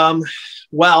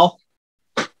 Well,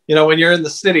 you know, when you're in the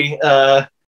city,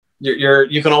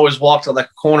 you can always walk to like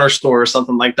a corner store or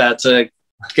something like that to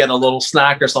get a little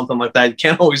snack or something like that. You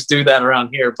can't always do that around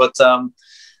here. But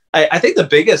I think the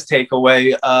biggest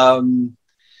takeaway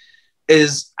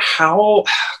is how,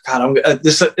 God,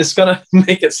 this is going to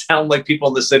make it sound like people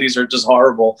in the cities are just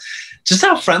horrible. Just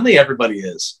how friendly everybody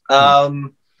is.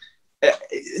 The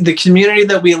community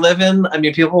that we live in, I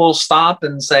mean, people will stop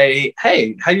and say,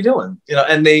 "Hey, how you doing?" You know,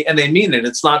 and they mean it.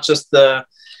 It's not just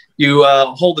you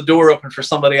hold the door open for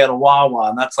somebody at a Wawa,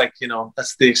 and that's like, you know,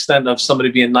 that's the extent of somebody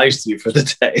being nice to you for the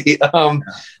day.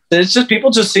 It's just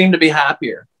people just seem to be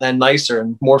happier and nicer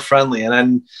and more friendly,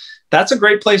 and that's a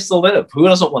great place to live. Who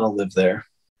doesn't want to live there?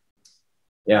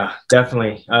 Yeah,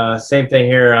 definitely. Same thing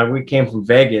here. We came from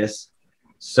Vegas,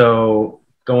 so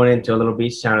going into a little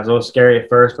beach town is a little scary at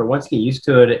first, but once you get used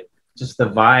to it, just the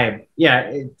vibe. Yeah,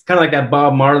 it's kind of like that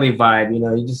Bob Marley vibe. You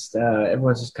know, you just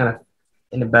everyone's just kind of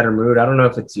in a better mood. I don't know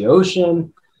if it's the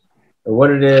ocean or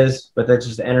what it is, but that's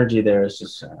just the energy there is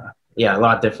just, yeah, a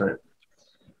lot different.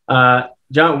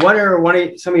 John, what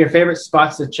are some of your favorite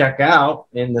spots to check out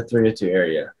in the 302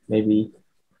 area? Maybe.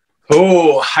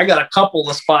 Oh, I got a couple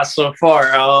of spots so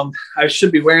far. I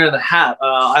should be wearing the hat.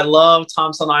 I love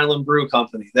Thompson Island Brew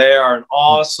Company. They are an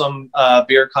awesome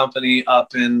beer company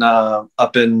up in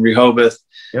Rehoboth.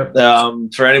 Yep.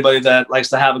 For anybody that likes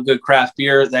to have a good craft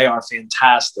beer, they are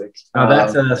fantastic.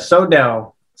 That's a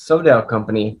Sodell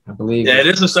company, I believe. Yeah, it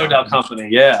is a Sodell company.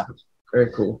 Yeah,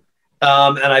 very cool.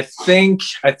 And I think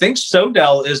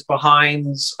Sodell is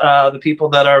behind the people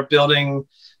that are building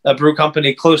a brew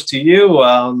company close to you.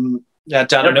 Down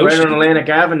in right on Atlantic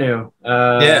Avenue.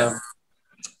 Yeah.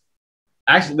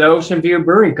 Actually, the Ocean View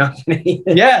Brewing Company.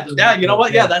 yeah. You know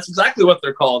what? Yeah, that's exactly what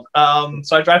they're called.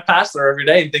 So I drive past there every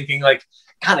day and thinking like,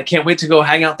 God, I can't wait to go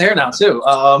hang out there now too.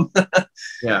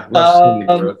 Yeah.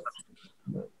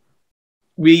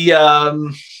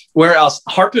 Where else?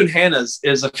 Harpoon Hannah's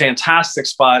is a fantastic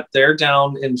spot. They're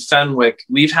down in Fenwick.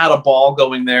 We've had a ball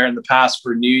going there in the past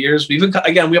for New Year's.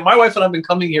 My wife and I have been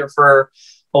coming here for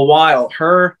a while.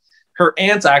 Her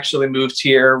aunt actually moved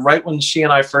here right when she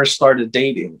and I first started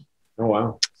dating. Oh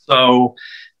wow! So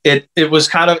it's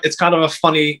kind of a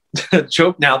funny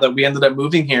joke now that we ended up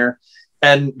moving here,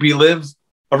 and we live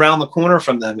around the corner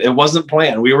from them. It wasn't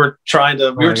planned. We were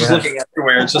just looking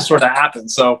everywhere. It just sort of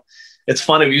happened. So it's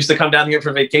funny. We used to come down here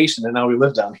for vacation, and now we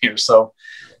live down here. So,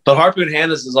 but Harpoon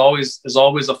Hannah's is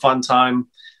always a fun time.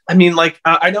 I mean, like,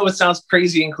 I know it sounds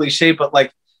crazy and cliche, but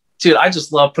like, dude, I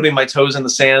just love putting my toes in the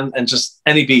sand and just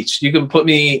any beach. You can put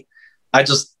me.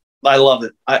 I love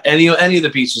it. Any of the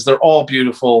beaches, they're all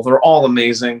beautiful. They're all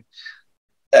amazing.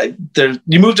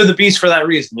 You move to the beach for that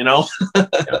reason, you know.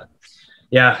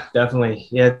 Yeah, definitely.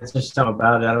 Yeah, it's just something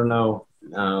about it. I don't know.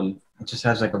 It just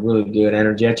has like a really good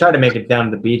energy. I try to make it down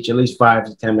to the beach at least 5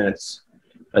 to 10 minutes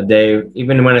a day,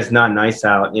 even when it's not nice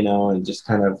out, you know, and just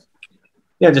kind of,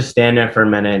 just stand there for a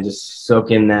minute and just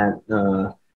soak in that,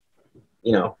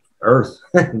 earth,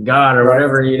 God, or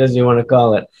whatever it is you want to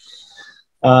call it.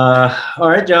 All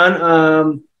right,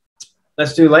 John,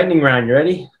 let's do lightning round. You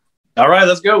ready? All right,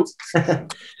 let's go. All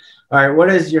right. What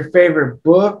is your favorite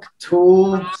book,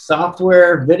 tool,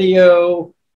 software,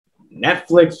 video,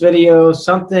 Netflix video,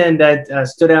 something that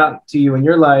stood out to you in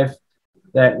your life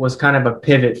that was kind of a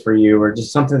pivot for you, or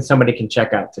just something somebody can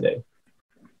check out today?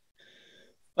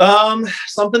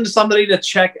 Something to somebody to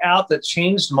check out that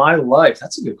changed my life.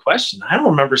 That's a good question. I don't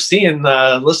remember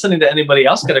listening to anybody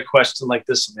else get a question like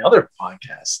this in the other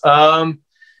podcasts.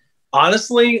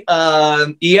 Honestly,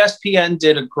 ESPN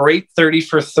did a great 30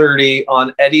 for 30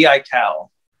 on Eddie Aikau.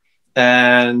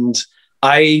 And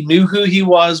I knew who he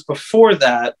was before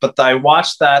that, but I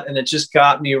watched that and it just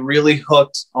got me really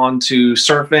hooked onto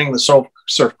surfing, the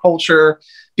surf culture,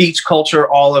 beach culture,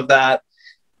 all of that.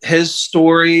 His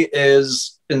story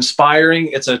is inspiring.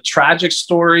 It's a tragic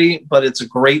story, but it's a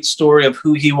great story of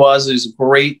who he was. He's a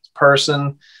great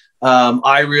person.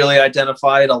 I really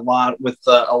identified a lot with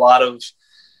a lot of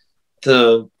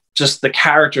the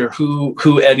character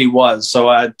who Eddie was. So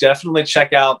I definitely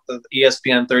check out the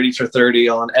ESPN 30 for 30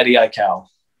 on Eddie Aikau.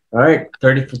 All right,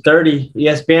 30 for 30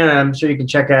 ESPN. I'm sure you can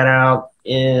check that out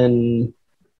in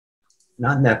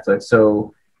not Netflix.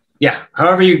 So yeah,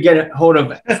 however you get a hold of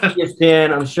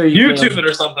ESPN, I'm sure you YouTube it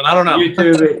or something. I don't know.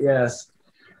 YouTube it, yes.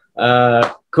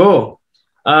 Cool.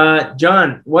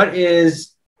 Jon, what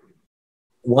is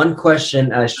one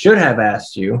question I should have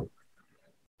asked you,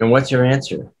 and what's your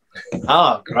answer?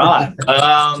 Oh, God.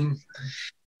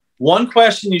 One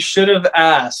question you should have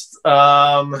asked.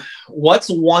 What's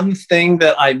one thing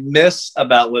that I miss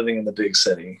about living in the big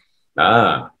city?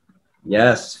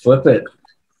 Yes. Flip it.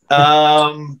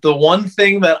 The one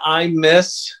thing that I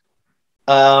miss,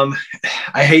 I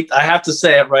have to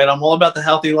say it, right? I'm all about the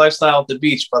healthy lifestyle at the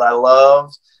beach, but I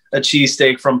love a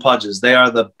cheesesteak from Pudge's. They are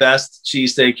the best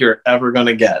cheesesteak you're ever going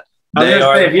to get.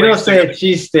 If you don't say a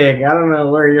cheesesteak, I don't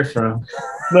know where you're from.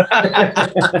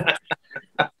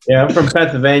 Yeah, I'm from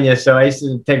Pennsylvania, so I used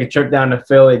to take a trip down to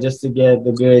Philly just to get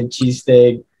the good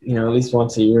cheesesteak, at least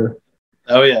once a year.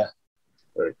 Oh, yeah.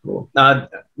 Very cool.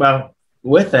 Well,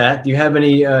 with that, do you have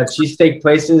any cheesesteak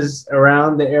places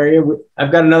around the area?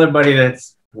 I've got another buddy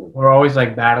we're always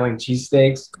like battling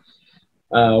cheesesteaks.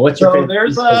 What's your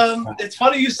favorite? It's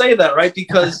funny you say that, right?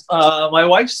 Because my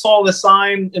wife saw the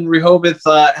sign in Rehoboth,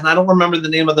 and I don't remember the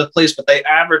name of the place, but they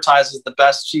advertise as the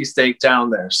best cheesesteak down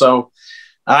there. So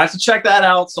I have to check that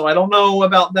out. So I don't know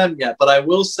about them yet, but I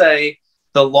will say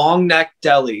the Long Neck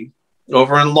Deli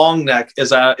over in Long Neck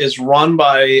is run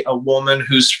by a woman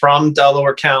who's from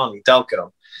Delaware County,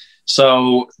 Delco.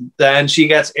 So then she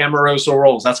gets Amoroso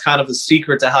rolls. That's kind of the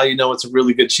secret to how you know it's a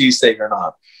really good cheesesteak or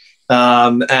not.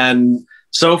 And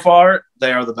so far,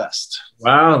 they are the best.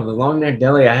 Wow, the Long Neck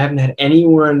Deli. I haven't had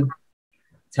anyone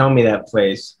tell me that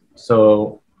place.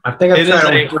 So I think I've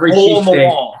tried a hole in the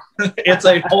wall. It's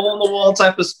a hole in the wall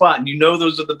type of spot, and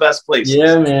those are the best places.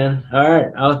 Yeah, man. All right,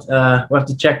 we'll have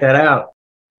to check that out.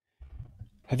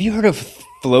 Have you heard of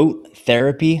float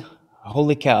therapy?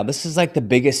 Holy cow, this is like the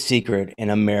biggest secret in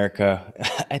America.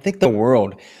 I think the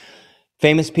world.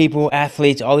 Famous people,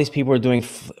 athletes, all these people are doing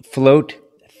float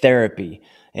therapy.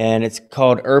 And it's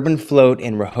called Urban Float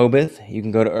in Rehoboth. You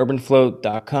can go to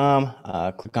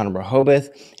urbanfloat.com, click on Rehoboth,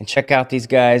 and check out these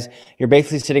guys. You're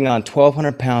basically sitting on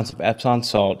 1,200 pounds of Epsom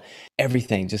salt.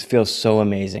 Everything just feels so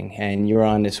amazing. And you're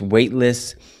on this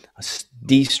weightless,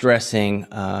 de-stressing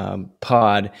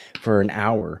pod for an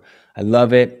hour. I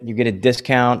love it. You get a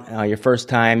discount your first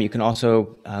time. You can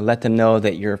also let them know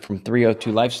that you're from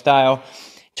 302 Lifestyle.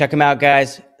 Check them out,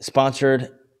 guys. Sponsored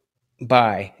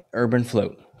by Urban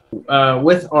Float.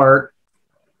 With art,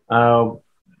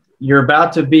 you're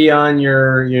about to be on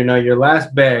your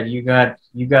last bed. You got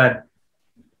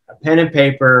a pen and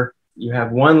paper. You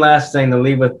have one last thing to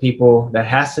leave with people that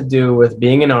has to do with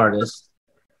being an artist.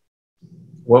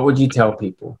 What would you tell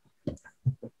people?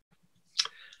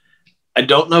 I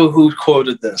don't know who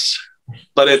quoted this,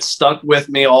 but it stuck with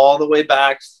me all the way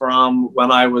back from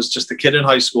when I was just a kid in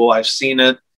high school. I've seen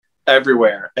it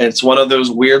everywhere. It's one of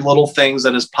those weird little things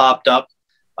that has popped up.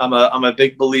 I'm a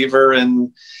big believer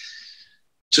in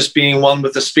just being one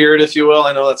with the spirit, if you will.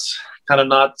 I know that's kind of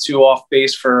not too off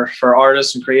base for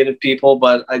artists and creative people,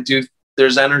 but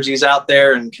there's energies out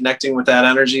there, and connecting with that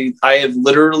energy. I have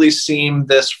literally seen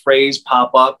this phrase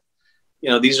pop up.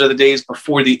 These are the days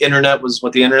before the internet was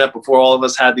what the internet, before all of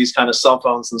us had these kind of cell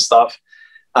phones and stuff.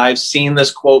 I've seen this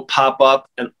quote pop up,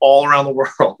 and all around the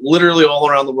world, literally all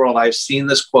around the world, I've seen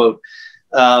this quote.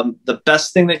 The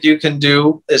best thing that you can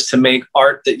do is to make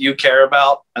art that you care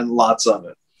about, and lots of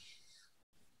it.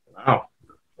 Wow.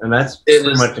 And that's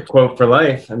pretty much a quote for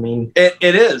life. I mean, it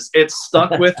is. It's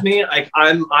stuck with me.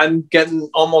 I'm getting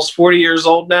almost 40 years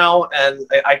old now, and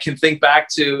I can think back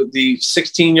to the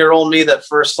 16-year-old me that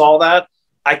first saw that,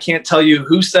 I can't tell you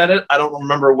who said it. I don't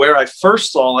remember where I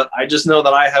first saw it. I just know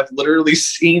that I have literally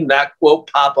seen that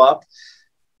quote pop up,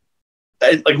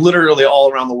 like literally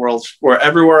all around the world. Where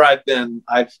everywhere I've been,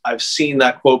 I've seen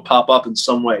that quote pop up in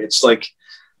some way. It's like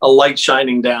a light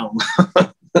shining down.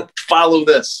 Follow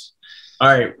this. All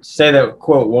right, say that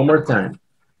quote one more time.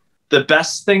 The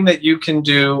best thing that you can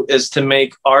do is to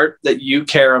make art that you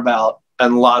care about,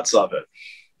 and lots of it.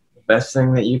 Best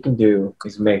thing that you can do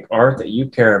is make art that you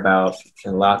care about,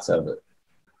 and lots of it.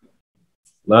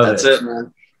 That's it,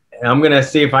 man. And I'm gonna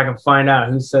see if I can find out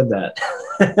who said that.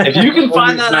 If you can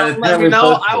find that out, let me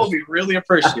know. I will be really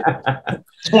appreciative.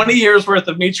 20 years worth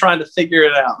of me trying to figure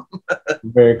it out.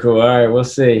 Very cool. All right, we'll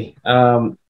see.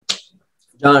 Jon,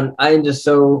 I am just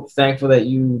so thankful that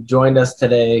you joined us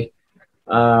today.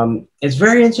 It's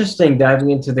very interesting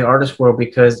diving into the artist world,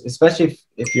 because especially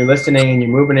if you're listening and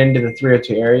you're moving into the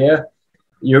 302 area,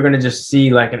 you're going to just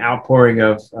see like an outpouring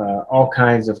of all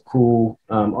kinds of cool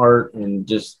art, and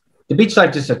just the beach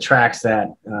life just attracts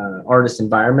that artist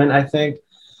environment, I think.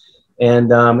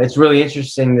 And it's really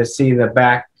interesting to see the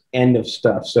back end of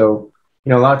stuff. So, you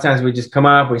know, a lot of times we just come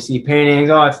up, we see paintings,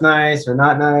 oh, it's nice or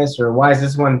not nice, or why is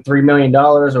this one $3 million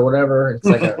or whatever? It's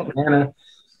like a banana.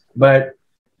 But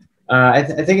I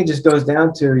think it just goes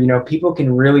down to, you know, people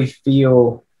can really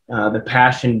feel the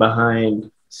passion behind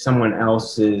someone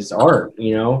else's art,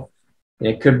 you know. And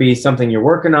it could be something you're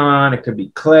working on, it could be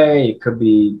clay, it could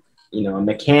be, you know, a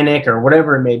mechanic or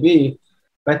whatever it may be.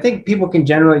 But I think people can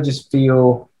generally just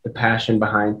feel the passion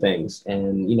behind things.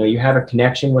 And, you know, you have a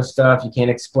connection with stuff, you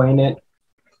can't explain it.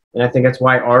 And I think that's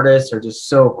why artists are just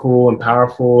so cool and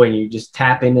powerful, and you just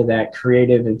tap into that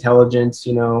creative intelligence,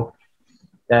 you know,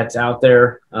 that's out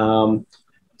there.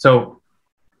 So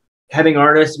having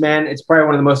artists, man, it's probably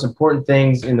one of the most important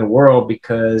things in the world,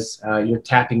 because you're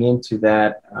tapping into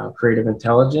that creative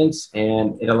intelligence,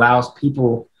 and it allows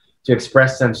people to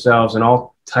express themselves in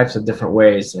all types of different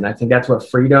ways. And I think that's what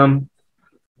freedom,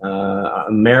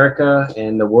 America,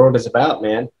 and the world is about,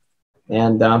 man.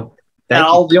 And the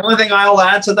only thing I'll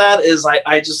add to that is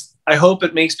I hope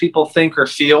it makes people think or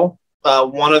feel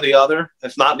one or the other.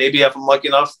 If not, maybe if I'm lucky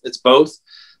enough, it's both.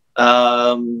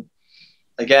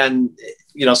 Again,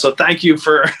 you know, so thank you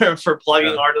for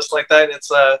plugging artists like that.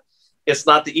 It's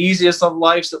not the easiest of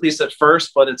lives, at least at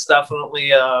first, but it's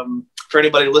definitely for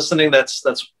anybody listening that's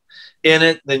in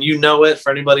it, then you know it.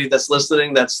 For anybody that's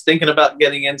listening that's thinking about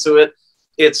getting into it,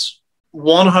 it's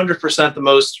 100% the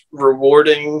most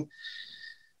rewarding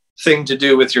thing to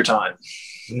do with your time,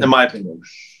 in my opinion.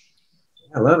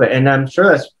 I love it. And I'm sure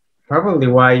that's probably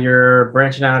why you're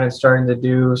branching out and starting to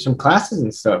do some classes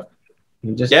and stuff.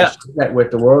 You just share that with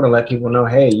the world and let people know,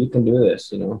 hey, you can do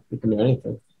this, you know, you can do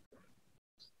anything.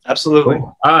 Absolutely.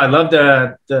 Cool. I'd love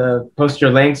to post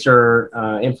your links or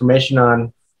information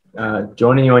on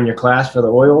joining you on your class for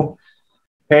the oil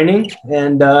painting.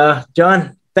 And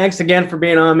Jon, thanks again for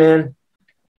being on, man.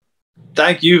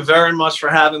 Thank you very much for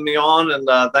having me on,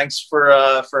 and thanks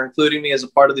for including me as a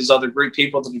part of these other great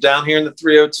people that are down here in the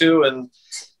 302, and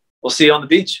we'll see you on the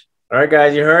beach. All right,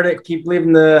 guys, you heard it. Keep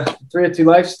living the 302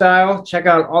 lifestyle. Check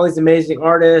out all these amazing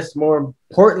artists. More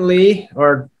importantly,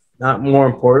 or not more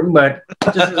important, but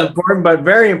just as important, but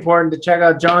very important, to check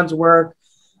out Jon's work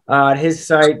at his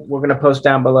site. We're going to post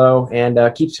down below, and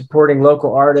keep supporting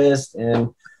local artists.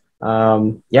 And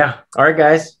yeah, all right,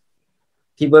 guys.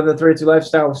 Keep living the 302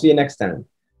 lifestyle. We'll see you next time.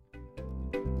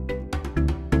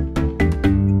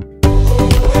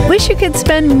 Wish you could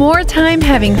spend more time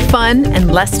having fun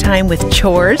and less time with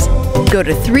chores? Go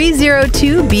to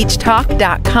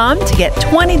 302beachtalk.com to get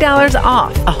 $20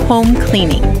 off a home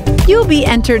cleaning. You'll be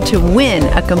entered to win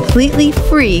a completely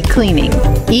free cleaning.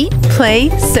 Eat, play,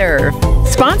 serve.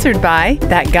 Sponsored by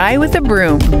That Guy with a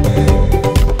Broom.